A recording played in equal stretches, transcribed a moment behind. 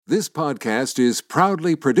This podcast is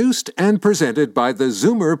proudly produced and presented by the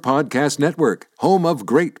Zoomer Podcast Network, home of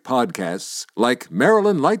great podcasts like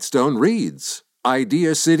Marilyn Lightstone Reads,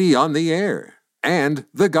 Idea City on the Air, and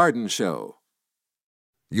The Garden Show.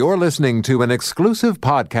 You're listening to an exclusive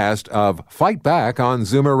podcast of Fight Back on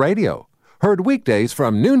Zoomer Radio, heard weekdays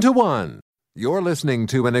from noon to 1. You're listening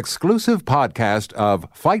to an exclusive podcast of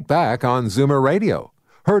Fight Back on Zoomer Radio,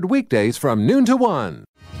 heard weekdays from noon to 1.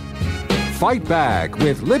 Fight Back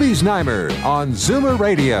with Libby Znaimer on Zoomer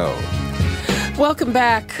Radio. Welcome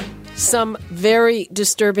back. Some very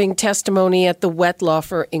disturbing testimony at the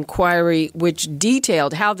Wetlaufer inquiry, which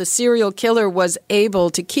detailed how the serial killer was able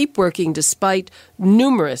to keep working despite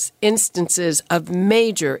numerous instances of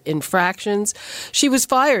major infractions. She was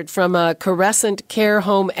fired from a Crescent care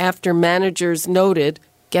home after managers noted,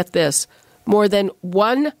 get this, more than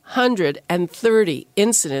 130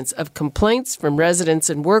 incidents of complaints from residents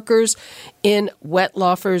and workers in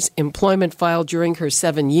Wetlaufer's employment file during her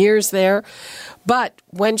 7 years there. But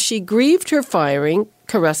when she grieved her firing,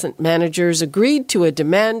 Crescent managers agreed to a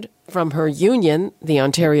demand from her union, the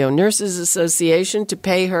Ontario Nurses Association, to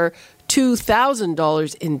pay her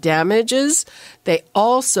 $2,000 in damages. They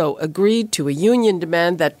also agreed to a union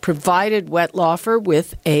demand that provided Wetlaufer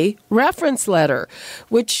with a reference letter,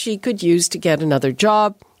 which she could use to get another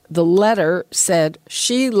job. The letter said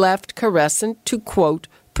she left Crescent to, quote,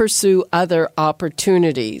 pursue other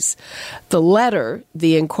opportunities. The letter,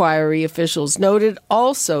 the inquiry officials noted,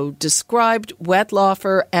 also described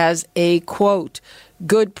Wetlaufer as a, quote,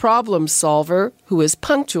 good problem solver who is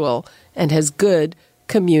punctual and has good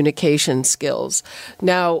communication skills.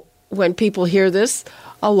 Now, when people hear this,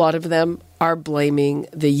 a lot of them are blaming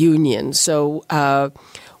the union. So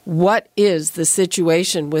what is the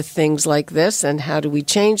situation with things like this, and how do we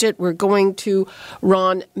change it? We're going to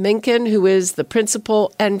Ron Minkin, who is the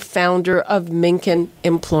principal and founder of Minkin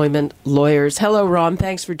Employment Lawyers. Hello, Ron.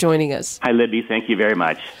 Thanks for joining us. Hi, Libby. Thank you very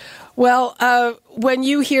much. Well, when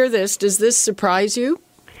you hear this, does this surprise you?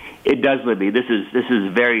 It does, Libby. This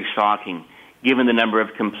is very shocking. Given the number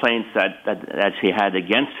of complaints that she had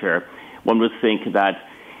against her, one would think that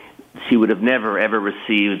she would have never, ever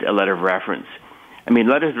received a letter of reference. I mean,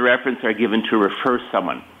 letters of reference are given to refer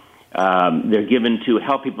someone. They're given to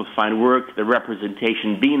help people find work, the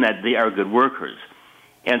representation being that they are good workers.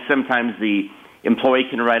 And sometimes the employee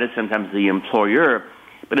can write it, sometimes the employer.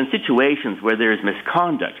 But in situations where there is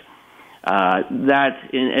misconduct, as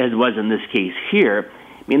was in this case here,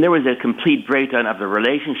 I mean, there was a complete breakdown of the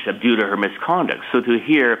relationship due to her misconduct. So to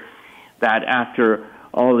hear that after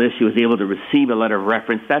all this she was able to receive a letter of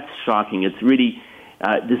reference, that's shocking. It's really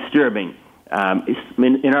disturbing.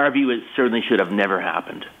 In our view, it certainly should have never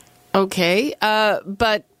happened. Okay,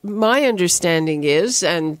 but my understanding is,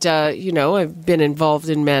 and, I've been involved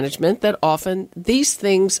in management, that often these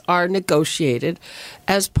things are negotiated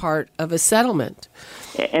as part of a settlement.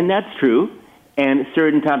 And that's true. And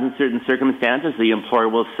certain times, in certain circumstances, the employer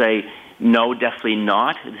will say, no, definitely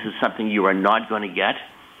not. This is something you are not going to get.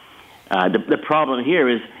 The problem here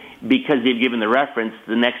is because they've given the reference,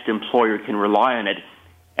 the next employer can rely on it,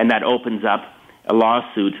 and that opens up a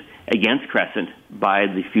lawsuit against Crescent by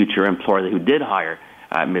the future employer who did hire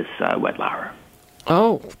Ms. Wetlaufer.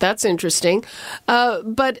 Oh, that's interesting.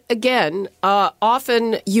 But again,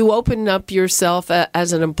 often you open up yourself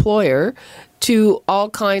as an employer to all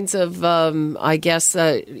kinds of,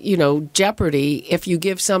 jeopardy if you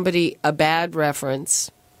give somebody a bad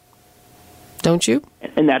reference, don't you?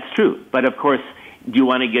 And that's true. But of course, do you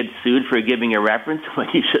want to get sued for giving a reference when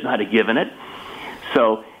you should not have given it?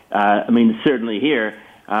 So, certainly here,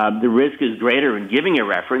 the risk is greater in giving a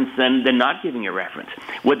reference than not giving a reference.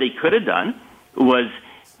 What they could have done was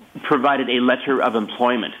provided a letter of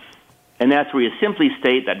employment. And that's where you simply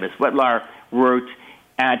state that Ms. Wetlaufer worked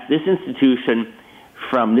at this institution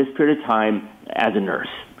from this period of time as a nurse.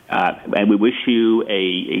 And we wish you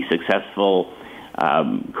a successful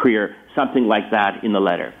career, something like that in the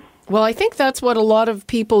letter. Well, I think that's what a lot of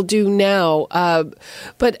people do now.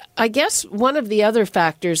 But I guess one of the other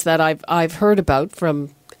factors that I've heard about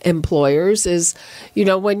from employers is,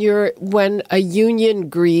 when a union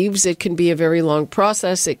grieves, it can be a very long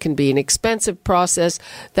process. It can be an expensive process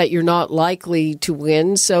that you're not likely to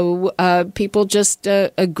win. So people just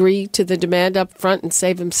agree to the demand up front and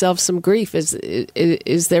save themselves some grief.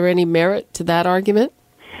 Is there any merit to that argument?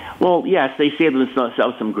 Well, yes, they save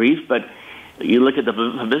themselves some grief, but you look at the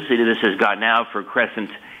publicity this has got now for Crescent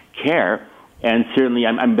Care, and certainly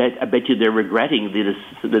I bet you they're regretting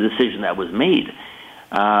the decision that was made.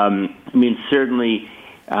 Certainly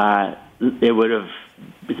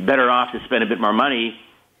it's better off to spend a bit more money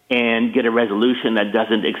and get a resolution that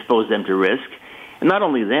doesn't expose them to risk. And not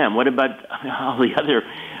only them, what about all the other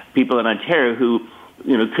people in Ontario who,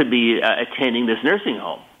 could be attending this nursing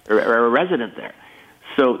home or a resident there?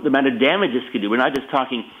 So the amount of damage this could do, we're not just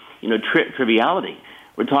talking, triviality.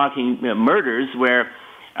 We're talking murders where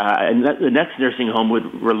the next nursing home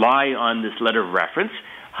would rely on this letter of reference,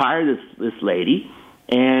 hire this lady,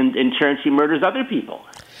 and in turn she murders other people.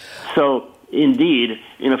 So indeed,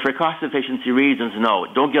 for cost efficiency reasons, no,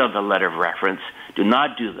 don't give a letter of reference. Do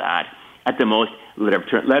not do that. At the most,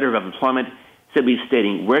 letter of employment simply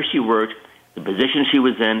stating where she worked, the position she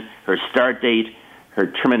was in, her start date,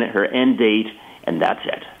 her end date, and that's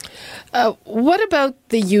it. What about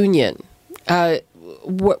the union?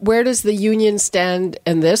 Where does the union stand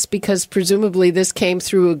in this? Because presumably this came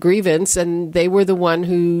through a grievance, and they were the one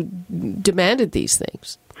who demanded these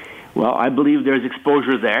things. Well, I believe there's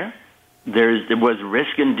exposure there. There was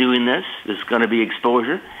risk in doing this. There's going to be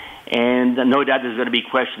exposure. And no doubt there's going to be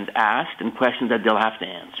questions asked and questions that they'll have to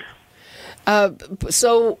answer.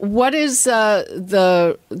 So what is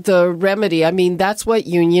the remedy? I mean, that's what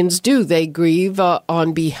unions do. They grieve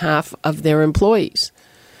on behalf of their employees.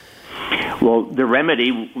 Well, the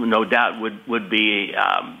remedy, no doubt, would be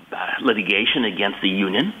litigation against the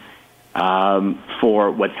union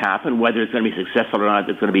for what's happened. Whether it's going to be successful or not,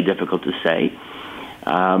 it's going to be difficult to say.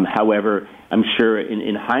 However, I'm sure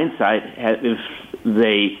in hindsight, if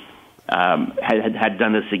they had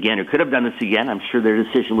done this again or could have done this again, I'm sure their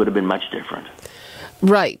decision would have been much different.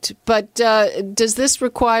 Right. But does this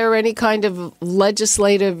require any kind of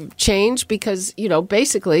legislative change? Because,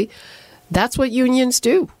 basically, that's what unions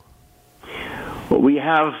do. Well, we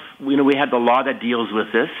have the law that deals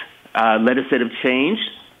with this. Legislative change,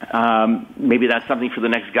 maybe that's something for the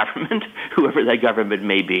next government, whoever that government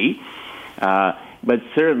may be. But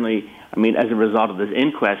certainly, as a result of this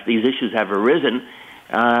inquest, these issues have arisen,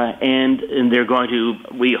 and they're going to,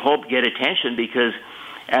 we hope, get attention because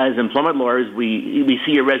as employment lawyers, we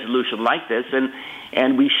see a resolution like this,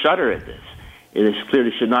 and we shudder at this. It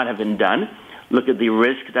clearly should not have been done. Look at the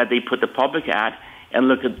risk that they put the public at, and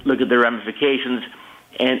look at the ramifications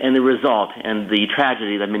and the result and the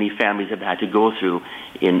tragedy that many families have had to go through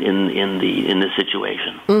in this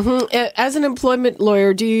situation. Mm-hmm. As an employment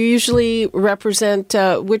lawyer, do you usually represent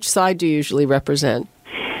which side do you usually represent?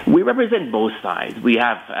 We represent both sides. We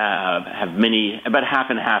have many, about half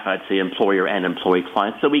and half, I'd say, employer and employee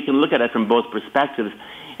clients, so we can look at it from both perspectives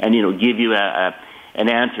and give you an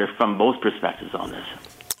answer from both perspectives on this.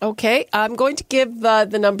 Okay, I'm going to give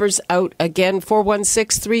the numbers out again,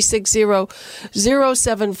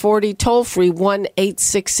 416-360-0740, toll-free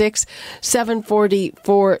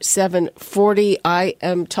 1-866-740-4740. I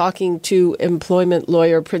am talking to employment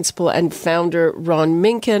lawyer, principal, and founder Ron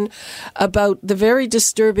Minkin about the very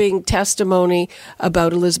disturbing testimony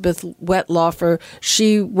about Elizabeth Wetlaufer.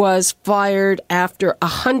 She was fired after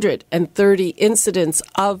 130 incidents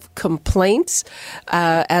of complaints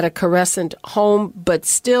at a Crescent home, but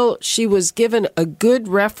still she was given a good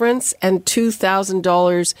reference and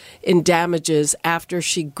 $2,000 in damages after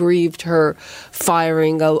she grieved her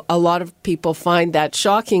firing. A lot of people find that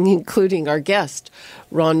shocking, including our guest,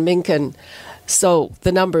 Ron Minkin. So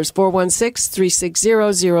the numbers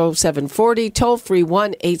 416-360-0740, toll free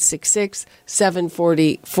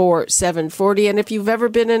 1-866-740-4740. And if you've ever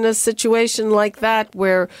been in a situation like that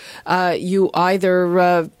where you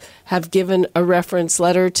either have given a reference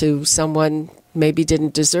letter to someone maybe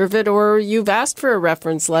didn't deserve it, or you've asked for a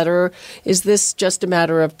reference letter, is this just a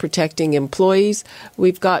matter of protecting employees?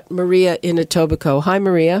 We've got Maria in Etobicoke. Hi,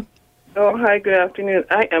 Maria. Oh, hi, good afternoon.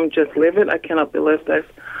 I am just livid. I cannot believe this.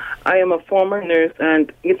 I am a former nurse,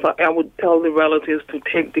 and if I would tell the relatives to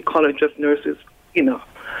take the College of Nurses, to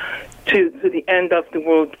the end of the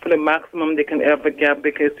world for the maximum they can ever get,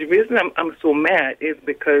 because the reason I'm so mad is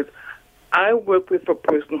because I work with a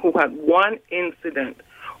person who had one incident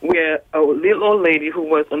where a little old lady who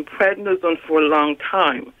was on prednisone for a long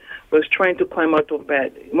time was trying to climb out of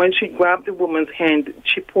bed. When she grabbed the woman's hand,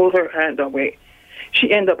 she pulled her hand away.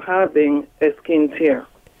 She ended up having a skin tear.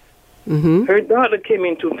 Mm-hmm. Her daughter came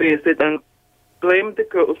in to visit and blamed the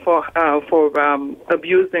girl for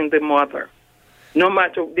abusing the mother. No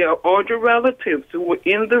matter, there are older relatives who were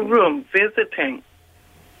in the room visiting,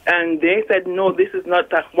 and they said, no, this is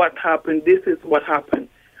not what happened, this is what happened.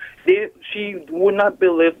 She would not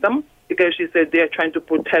believe them because she said they're trying to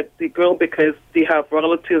protect the girl because they have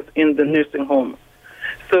relatives in the nursing home.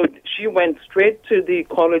 So she went straight to the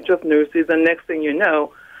College of Nurses, and next thing you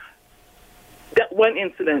know, that one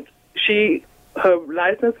incident, her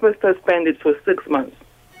license was suspended for 6 months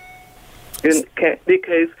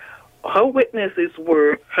because her witnesses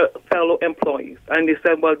were her fellow employees, and they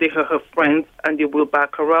said, well, they are her friends, and they will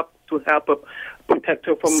back her up to help her protect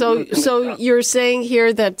her from. So you're saying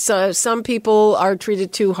here that some people are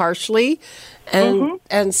treated too harshly,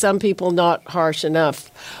 and some people not harsh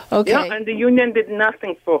enough. Okay. Yeah, and the union did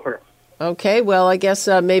nothing for her. Okay, well, I guess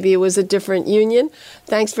maybe it was a different union.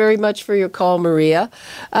 Thanks very much for your call, Maria.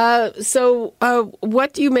 So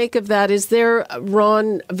what do you make of that? Is there,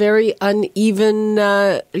 Ron, very uneven,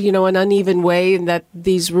 an uneven way in that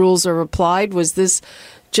these rules are applied? Was this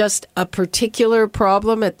just a particular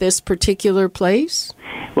problem at this particular place?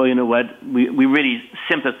 Well, you know what? We really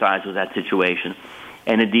sympathize with that situation.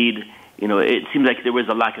 And indeed, it seems like there was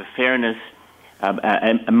a lack of fairness.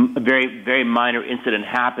 A very, very minor incident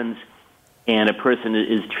happens, and a person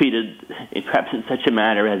is treated perhaps in such a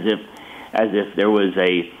manner as if there was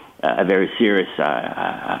a very serious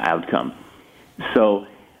outcome. So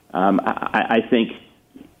I think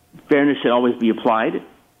fairness should always be applied,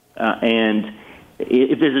 and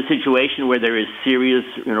if there's a situation where there is serious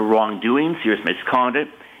wrongdoing, serious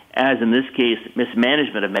misconduct, as in this case,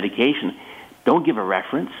 mismanagement of medication, don't give a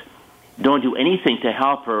reference. Don't do anything to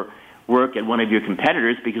help her work at one of your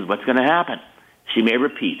competitors, because what's going to happen? She may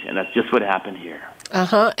repeat, and that's just what happened here.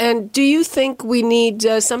 And do you think we need,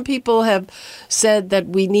 some people have said that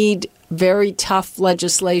we need very tough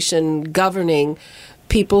legislation governing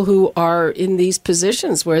people who are in these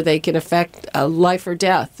positions where they can affect life or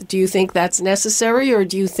death. Do you think that's necessary, or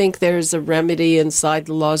do you think there's a remedy inside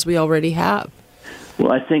the laws we already have?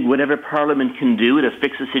 Well, I think whatever Parliament can do to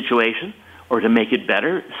fix the situation or to make it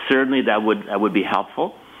better, certainly that would be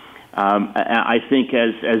helpful. I think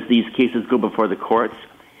as these cases go before the courts,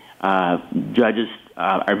 judges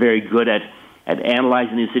are very good at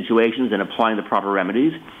analyzing these situations and applying the proper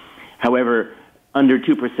remedies. However, under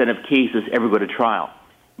 2% of cases ever go to trial.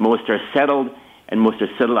 Most are settled, and most are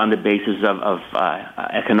settled on the basis of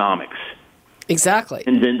economics. Exactly.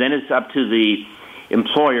 And then it's up to the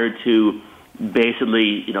employer to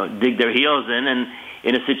basically, dig their heels in, and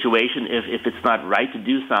in a situation, if it's not right to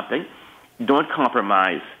do something, don't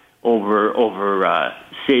compromise over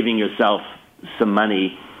saving yourself some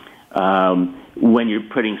money when you're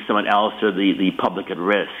putting someone else or the public at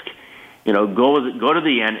risk. Go to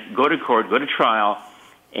the end, go to court, go to trial,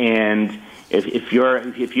 and if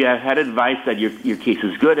you have had advice that your case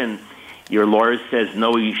is good and your lawyer says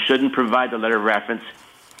no, you shouldn't provide the letter of reference,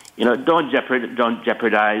 don't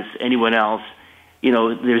jeopardize anyone else.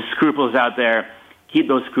 There's scruples out there. Keep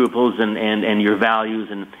those scruples and your values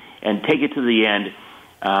and take it to the end,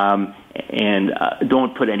 and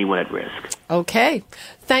don't put anyone at risk. Okay.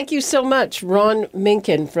 Thank you so much, Ron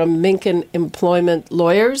Minkin from Minkin Employment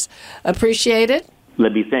Lawyers. Appreciate it.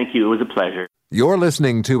 Libby, thank you. It was a pleasure. You're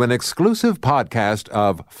listening to an exclusive podcast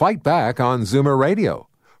of Fight Back on Zoomer Radio.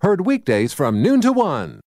 Heard weekdays from noon to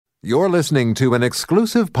 1. You're listening to an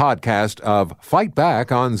exclusive podcast of Fight Back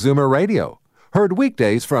on Zoomer Radio. Heard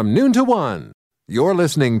weekdays from noon to 1. You're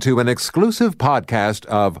listening to an exclusive podcast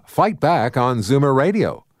of Fight Back on Zoomer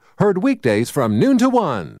Radio. Heard weekdays from noon to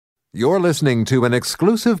 1. You're listening to an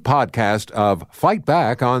exclusive podcast of Fight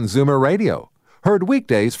Back on Zoomer Radio. Heard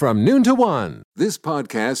weekdays from noon to 1. This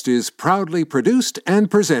podcast is proudly produced and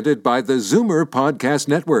presented by the Zoomer Podcast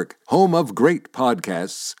Network, home of great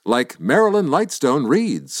podcasts like Marilyn Lightstone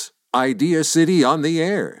Reads, Idea City on the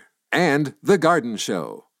Air, and The Garden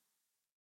Show.